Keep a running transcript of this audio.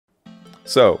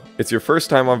So, it's your first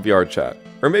time on VRChat,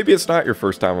 or maybe it's not your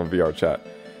first time on VRChat,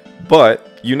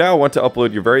 but you now want to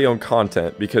upload your very own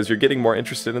content because you're getting more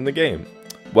interested in the game.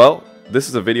 Well, this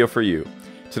is a video for you.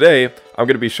 Today, I'm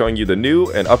going to be showing you the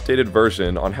new and updated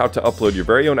version on how to upload your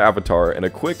very own avatar in a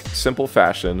quick, simple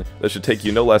fashion that should take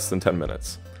you no less than 10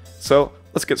 minutes. So,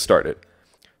 let's get started.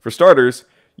 For starters,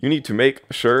 you need to make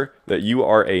sure that you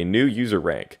are a new user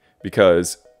rank,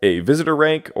 because a visitor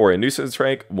rank or a nuisance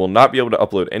rank will not be able to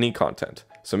upload any content.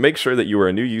 So make sure that you are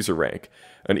a new user rank.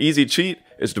 An easy cheat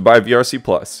is to buy VRC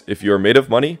Plus. If you are made of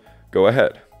money, go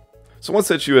ahead. So once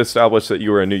that you establish that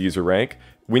you are a new user rank,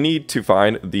 we need to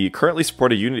find the currently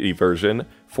supported Unity version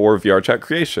for VRChat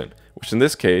creation, which in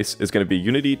this case is going to be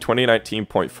Unity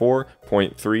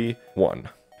 2019.4.31.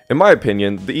 In my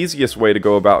opinion, the easiest way to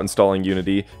go about installing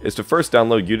Unity is to first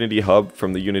download Unity Hub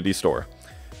from the Unity store.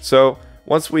 So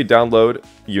once we download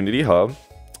Unity Hub,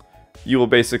 you will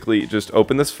basically just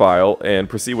open this file and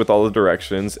proceed with all the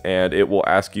directions, and it will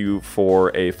ask you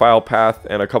for a file path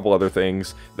and a couple other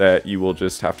things that you will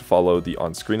just have to follow the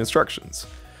on-screen instructions.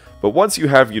 But once you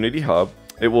have Unity Hub,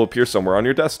 it will appear somewhere on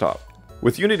your desktop.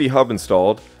 With Unity Hub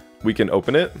installed, we can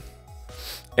open it,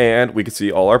 and we can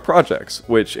see all our projects,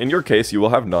 which in your case you will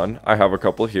have none. I have a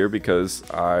couple here because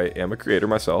I am a creator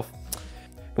myself.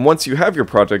 And once you have your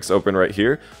projects open right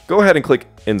here, go ahead and click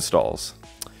Installs.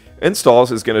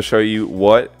 Installs is going to show you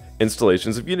what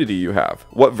installations of Unity you have,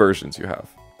 what versions you have.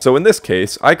 So in this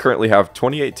case, I currently have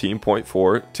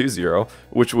 2018.4.20,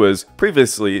 which was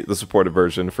previously the supported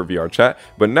version for VRChat,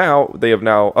 but now they have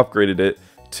now upgraded it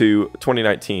to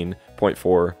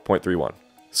 2019.4.31.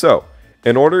 So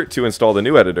in order to install the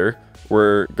new editor,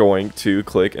 we're going to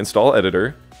click Install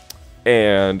Editor,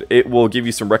 and it will give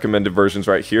you some recommended versions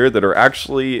right here that are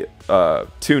actually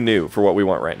too new for what we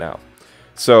want right now.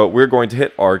 So we're going to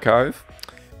hit Archive,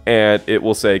 and it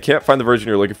will say, can't find the version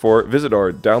you're looking for, visit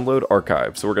our download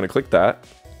archive. So we're going to click that.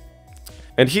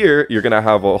 And here, you're going to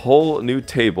have a whole new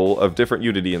table of different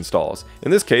Unity installs.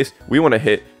 In this case, we want to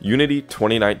hit Unity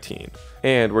 2019.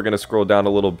 And we're going to scroll down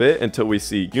a little bit until we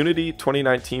see Unity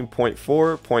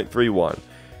 2019.4.31.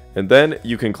 And then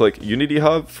you can click Unity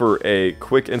Hub for a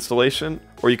quick installation,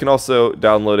 or you can also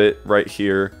download it right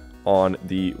here on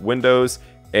the Windows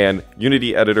and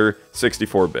Unity Editor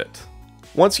 64-bit.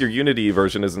 Once your Unity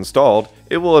version is installed,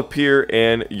 it will appear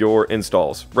in your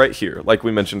installs right here, like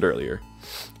we mentioned earlier.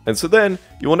 And so then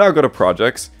you will now go to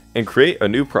Projects and create a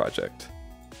new project.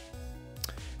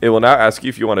 It will now ask you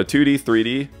if you want a 2D,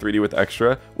 3D, 3D with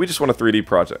extra. We just want a 3D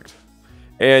project.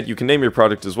 And you can name your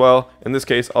project as well. In this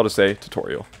case, I'll just say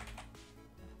tutorial.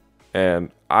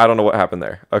 And I don't know what happened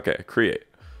there. Okay, create.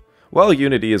 While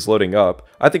Unity is loading up,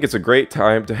 I think it's a great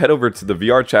time to head over to the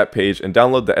VRChat page and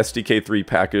download the SDK3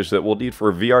 package that we'll need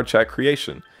for VRChat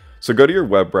creation. So go to your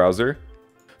web browser,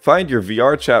 find your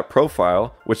VRChat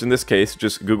profile, which in this case,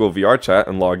 just Google VRChat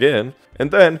and log in.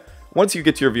 And then, once you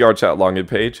get to your VRChat login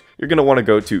page, you're going to want to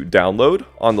go to Download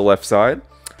on the left side,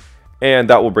 and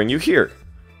that will bring you here,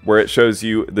 where it shows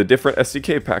you the different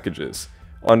SDK packages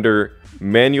under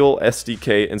Manual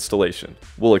SDK Installation.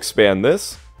 We'll expand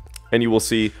this, and you will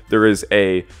see there is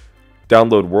a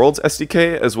Download Worlds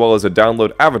SDK as well as a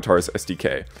Download Avatars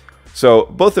SDK. So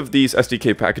both of these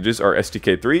SDK packages are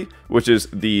SDK3, which is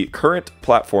the current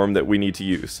platform that we need to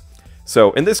use.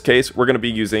 So in this case, we're going to be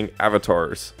using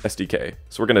Avatars SDK.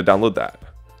 So we're going to download that.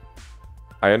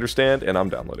 I understand, and I'm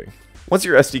downloading. Once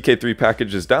your SDK3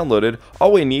 package is downloaded,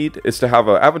 all we need is to have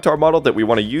an avatar model that we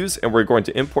want to use, and we're going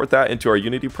to import that into our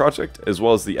Unity project as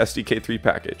well as the SDK3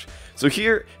 package. So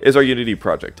here is our Unity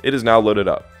project. It is now loaded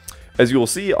up. As you will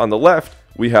see on the left,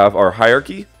 we have our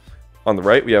hierarchy. On the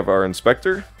right, we have our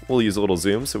inspector. We'll use a little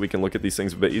zoom so we can look at these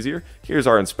things a bit easier. Here's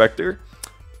our inspector,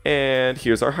 and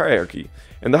here's our hierarchy.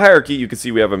 In the hierarchy, you can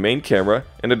see we have a main camera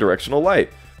and a directional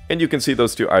light, and you can see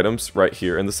those two items right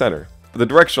here in the center. The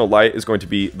directional light is going to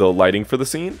be the lighting for the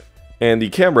scene, and the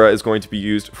camera is going to be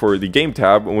used for the game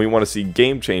tab when we want to see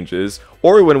game changes,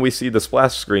 or when we see the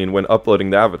splash screen when uploading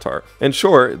the avatar. And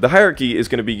sure, the hierarchy is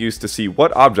going to be used to see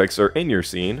what objects are in your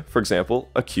scene, for example,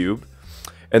 a cube.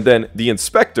 And then the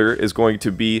inspector is going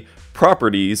to be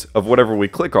properties of whatever we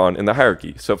click on in the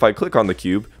hierarchy. So if I click on the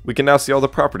cube, we can now see all the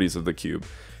properties of the cube.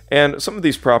 And some of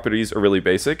these properties are really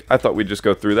basic. I thought we'd just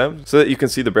go through them so that you can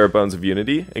see the bare bones of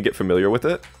Unity and get familiar with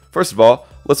it. First of all,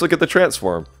 let's look at the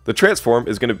transform. The transform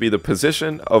is going to be the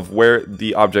position of where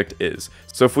the object is.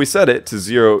 So if we set it to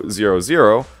 0, 0,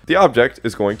 0, the object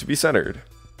is going to be centered.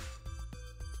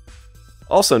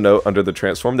 Also note under the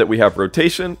transform that we have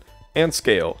rotation and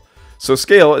scale. So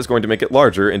scale is going to make it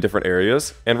larger in different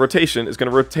areas, and rotation is going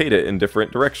to rotate it in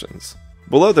different directions.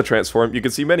 Below the transform, you can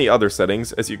see many other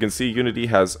settings. As you can see, Unity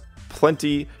has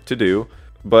plenty to do,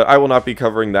 but I will not be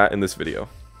covering that in this video.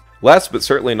 Last but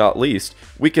certainly not least,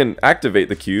 we can activate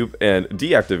the cube and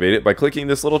deactivate it by clicking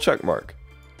this little check mark.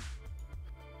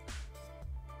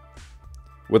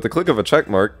 With the click of a check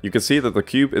mark, you can see that the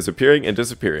cube is appearing and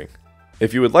disappearing.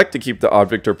 If you would like to keep the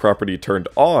object or property turned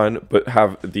on, but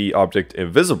have the object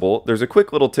invisible, there's a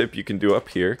quick little tip you can do up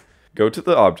here. Go to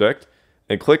the object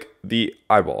and click the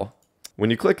eyeball. When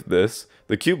you click this,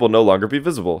 the cube will no longer be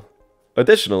visible.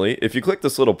 Additionally, if you click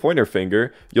this little pointer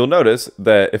finger, you'll notice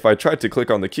that if I try to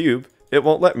click on the cube, it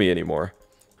won't let me anymore.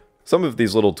 Some of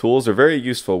these little tools are very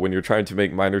useful when you're trying to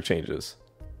make minor changes.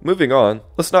 Moving on,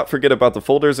 let's not forget about the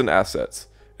folders and assets.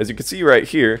 As you can see right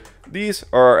here, these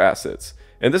are our assets,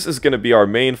 and this is going to be our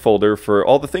main folder for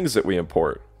all the things that we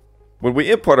import. When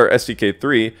we import our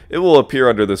SDK3, it will appear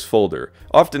under this folder,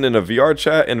 often in a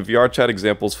VRChat and VRChat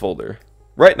examples folder.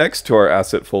 Right next to our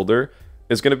asset folder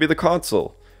is going to be the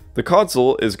console. The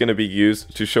console is going to be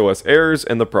used to show us errors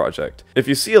in the project. If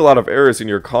you see a lot of errors in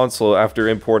your console after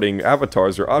importing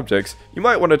avatars or objects, you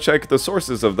might want to check the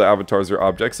sources of the avatars or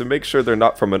objects and make sure they're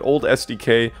not from an old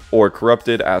SDK or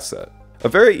corrupted asset. A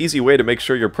very easy way to make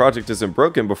sure your project isn't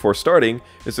broken before starting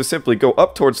is to simply go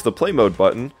up towards the play mode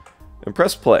button and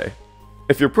press play.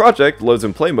 If your project loads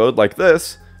in play mode like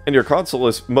this, and your console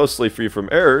is mostly free from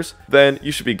errors, then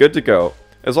you should be good to go.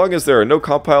 As long as there are no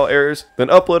compile errors, then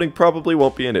uploading probably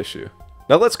won't be an issue.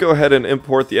 Now let's go ahead and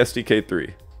import the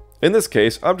SDK3. In this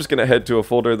case, I'm just going to head to a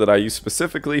folder that I use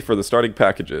specifically for the starting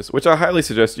packages, which I highly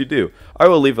suggest you do. I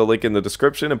will leave a link in the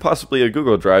description and possibly a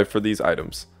Google Drive for these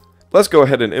items. Let's go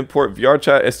ahead and import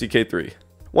VRChat SDK3.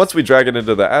 Once we drag it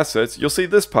into the assets, you'll see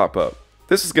this pop up.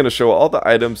 This is going to show all the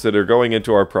items that are going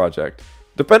into our project.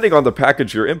 Depending on the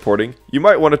package you're importing, you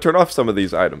might want to turn off some of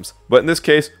these items, but in this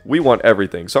case, we want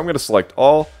everything, so I'm going to select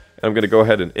all, and I'm going to go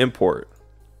ahead and import.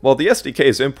 While the SDK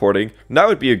is importing, now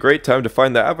would be a great time to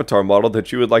find the avatar model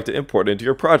that you would like to import into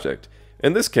your project.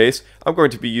 In this case, I'm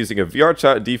going to be using a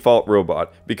VRChat default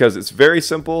robot, because it's very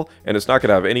simple and it's not going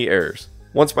to have any errors.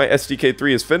 Once my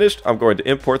SDK3 is finished, I'm going to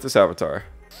import this avatar.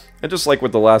 And just like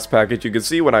with the last package, you can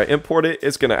see when I import it,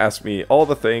 it's going to ask me all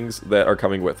the things that are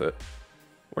coming with it.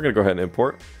 We're going to go ahead and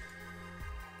import.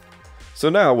 So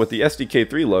now with the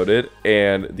SDK3 loaded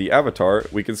and the avatar,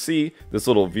 we can see this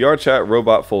little VRChat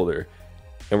robot folder.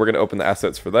 And we're going to open the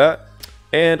assets for that.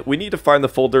 And we need to find the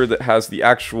folder that has the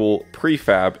actual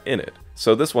prefab in it.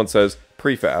 So this one says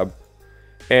prefab.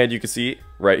 And you can see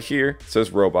right here, it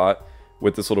says robot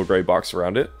with this little gray box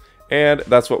around it. And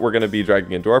that's what we're going to be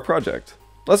dragging into our project.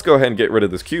 Let's go ahead and get rid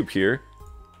of this cube here.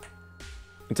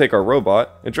 And take our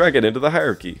robot and drag it into the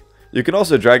hierarchy. You can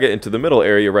also drag it into the middle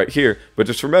area right here, but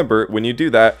just remember, when you do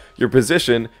that, your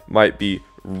position might be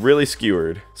really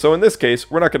skewered. So in this case,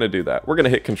 we're not going to do that. We're going to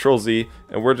hit Ctrl Z,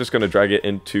 and we're just going to drag it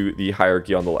into the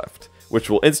hierarchy on the left, which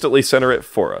will instantly center it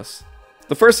for us.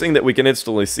 The first thing that we can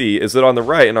instantly see is that on the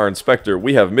right in our inspector,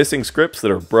 we have missing scripts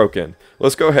that are broken.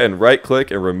 Let's go ahead and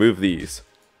right-click and remove these.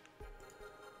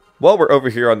 While we're over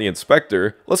here on the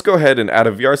inspector, let's go ahead and add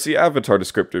a VRC avatar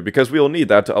descriptor because we will need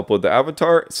that to upload the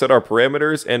avatar, set our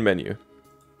parameters, and menu.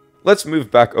 Let's move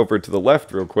back over to the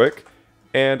left real quick,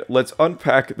 and let's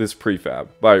unpack this prefab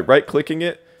by right-clicking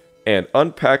it and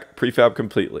unpack prefab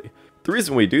completely. The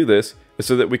reason we do this is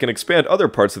so that we can expand other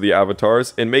parts of the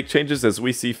avatars and make changes as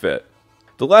we see fit.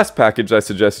 The last package I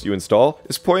suggest you install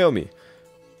is Poyomi.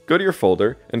 Go to your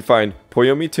folder and find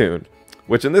Poyomi Toon,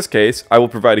 which in this case, I will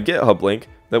provide a GitHub link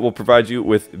that will provide you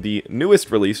with the newest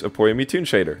release of Poyomi Toon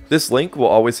Shader. This link will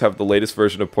always have the latest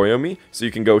version of Poyomi, so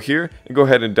you can go here and go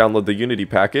ahead and download the Unity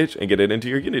package and get it into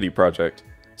your Unity project.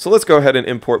 So let's go ahead and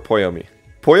import Poyomi.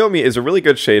 Poyomi is a really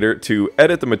good shader to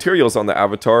edit the materials on the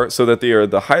avatar so that they are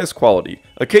the highest quality.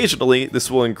 Occasionally, this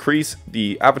will increase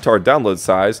the avatar download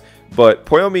size, but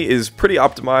Poyomi is pretty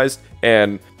optimized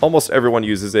and almost everyone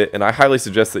uses it, and I highly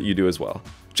suggest that you do as well.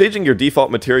 Changing your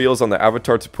default materials on the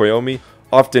avatar to Poyomi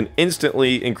often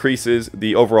instantly increases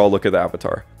the overall look of the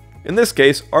avatar. In this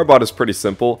case, our bot is pretty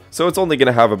simple, so it's only going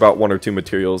to have about 1 or 2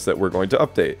 materials that we're going to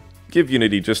update. Give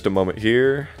Unity just a moment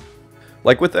here.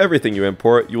 Like with everything you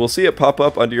import, you will see it pop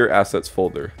up under your assets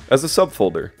folder as a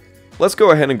subfolder. Let's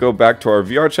go ahead and go back to our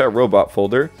VRChat robot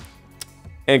folder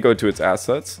and go to its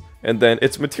assets and then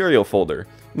its material folder.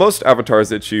 Most avatars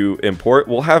that you import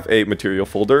will have a material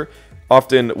folder,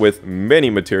 often with many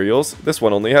materials. This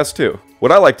one only has 2.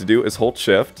 What I like to do is hold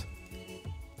shift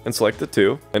and select the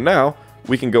 2, and now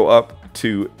we can go up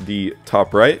to the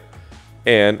top right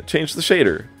and change the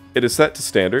shader. It is set to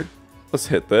standard. Let's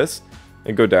hit this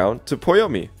and go down to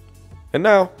Poyomi, and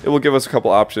now it will give us a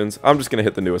couple options. I'm just going to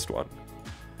hit the newest one,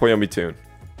 Poyomi Toon.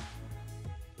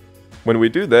 When we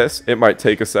do this, it might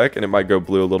take a sec and it might go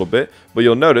blue a little bit, but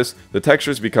you'll notice the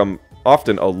textures become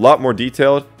often a lot more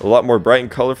detailed, a lot more bright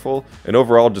and colorful, and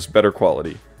overall just better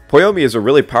quality. Poyomi is a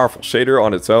really powerful shader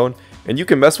on its own, and you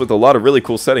can mess with a lot of really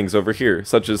cool settings over here,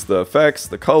 such as the effects,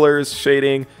 the colors,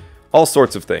 shading, all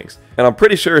sorts of things. And I'm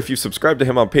pretty sure if you subscribe to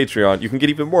him on Patreon, you can get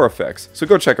even more effects, so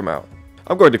go check him out.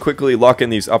 I'm going to quickly lock in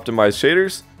these optimized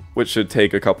shaders, which should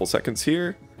take a couple seconds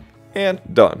here, and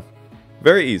done.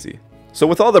 Very easy. So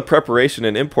with all the preparation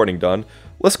and importing done,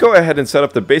 let's go ahead and set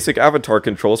up the basic avatar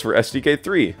controls for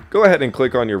SDK3. Go ahead and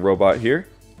click on your robot here,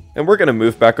 and we're going to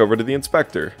move back over to the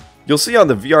inspector. You'll see on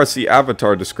the VRC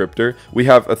avatar descriptor, we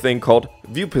have a thing called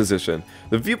view position.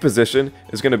 The view position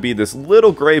is going to be this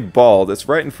little gray ball that's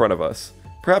right in front of us.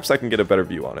 Perhaps I can get a better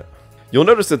view on it. You'll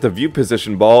notice that the view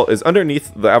position ball is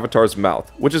underneath the avatar's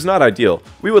mouth, which is not ideal.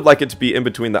 We would like it to be in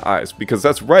between the eyes, because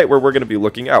that's right where we're going to be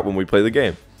looking at when we play the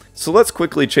game. So let's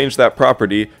quickly change that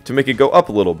property to make it go up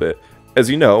a little bit. As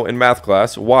you know, in math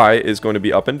class, y is going to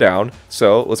be up and down,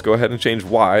 so let's go ahead and change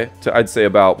y to, I'd say,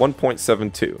 about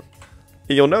 1.72.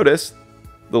 You'll notice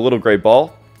the little gray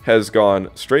ball has gone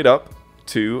straight up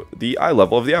to the eye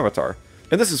level of the avatar.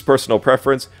 And this is personal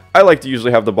preference. I like to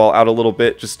usually have the ball out a little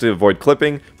bit just to avoid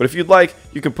clipping, but if you'd like,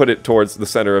 you can put it towards the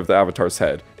center of the avatar's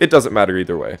head. It doesn't matter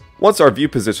either way. Once our view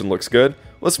position looks good,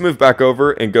 let's move back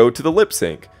over and go to the lip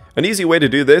sync. An easy way to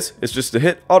do this is just to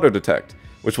hit auto detect,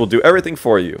 which will do everything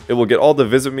for you. It will get all the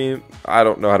visimi, I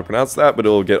don't know how to pronounce that, but it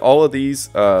will get all of these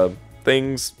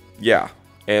things, yeah.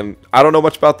 And I don't know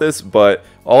much about this, but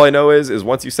all I know is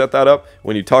once you set that up,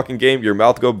 when you talk in game, your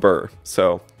mouth go burr.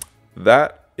 So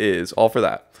that is all for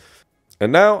that.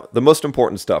 And now the most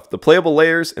important stuff, the playable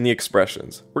layers and the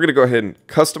expressions. We're gonna go ahead and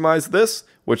customize this,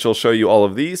 which will show you all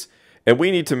of these. And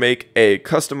we need to make a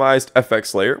customized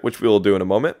FX layer, which we will do in a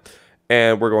moment.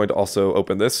 And we're going to also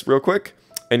open this real quick.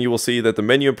 And you will see that the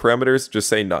menu and parameters just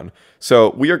say none.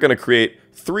 So we are gonna create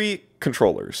 3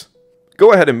 controllers.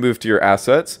 Go ahead and move to your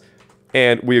assets.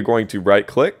 And we are going to right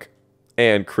click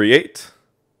and create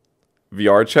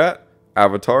VRChat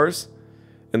avatars.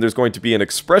 And there's going to be an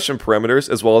expression parameters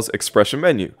as well as expression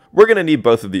menu. We're going to need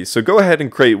both of these, so go ahead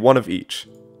and create one of each.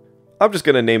 I'm just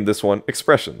going to name this one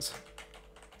expressions.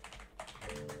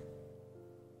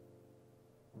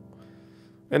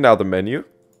 And now the menu,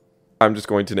 I'm just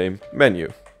going to name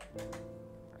menu.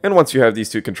 And once you have these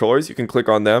 2 controllers, you can click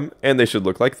on them and they should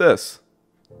look like this.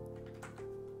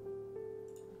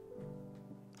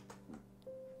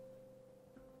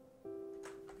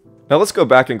 Now let's go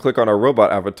back and click on our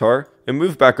robot avatar and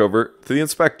move back over to the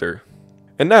inspector.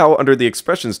 And now under the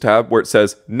expressions tab where it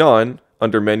says none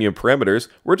under menu and parameters,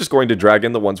 we're just going to drag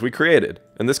in the ones we created.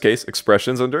 In this case,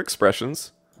 expressions under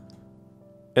expressions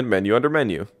and menu under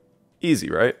menu. Easy,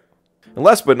 right? And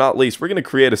last but not least, we're going to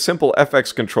create a simple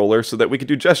FX controller so that we can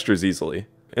do gestures easily.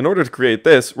 In order to create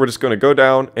this, we're just going to go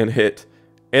down and hit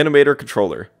animator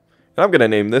controller. And I'm going to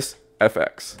name this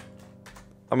FX.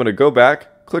 I'm going to go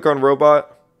back, click on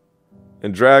robot,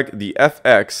 and drag the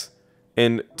FX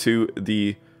into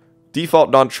the default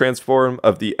non-transform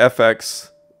of the FX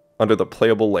under the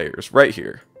playable layers right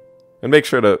here. And make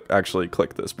sure to actually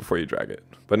click this before you drag it.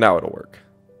 But now it'll work.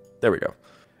 There we go.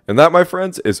 And that, my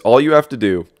friends, is all you have to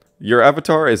do. Your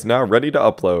avatar is now ready to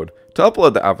upload. To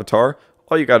upload the avatar,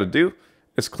 all you got to do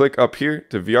is click up here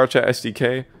to VRChat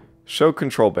SDK, show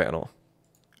control panel.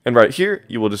 And right here,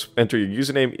 you will just enter your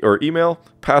username or email,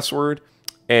 password,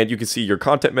 and you can see your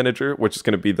content manager, which is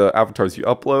going to be the avatars you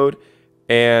upload,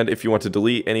 and if you want to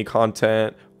delete any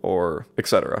content or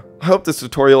etc. I hope this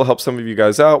tutorial helps some of you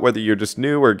guys out, whether you're just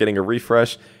new or getting a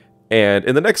refresh. And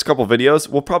in the next couple videos,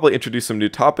 we'll probably introduce some new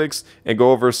topics and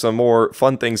go over some more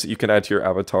fun things that you can add to your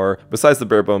avatar besides the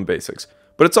bare bone basics.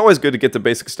 But it's always good to get the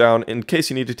basics down in case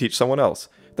you need to teach someone else.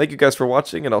 Thank you guys for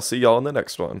watching, and I'll see y'all in the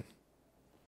next one.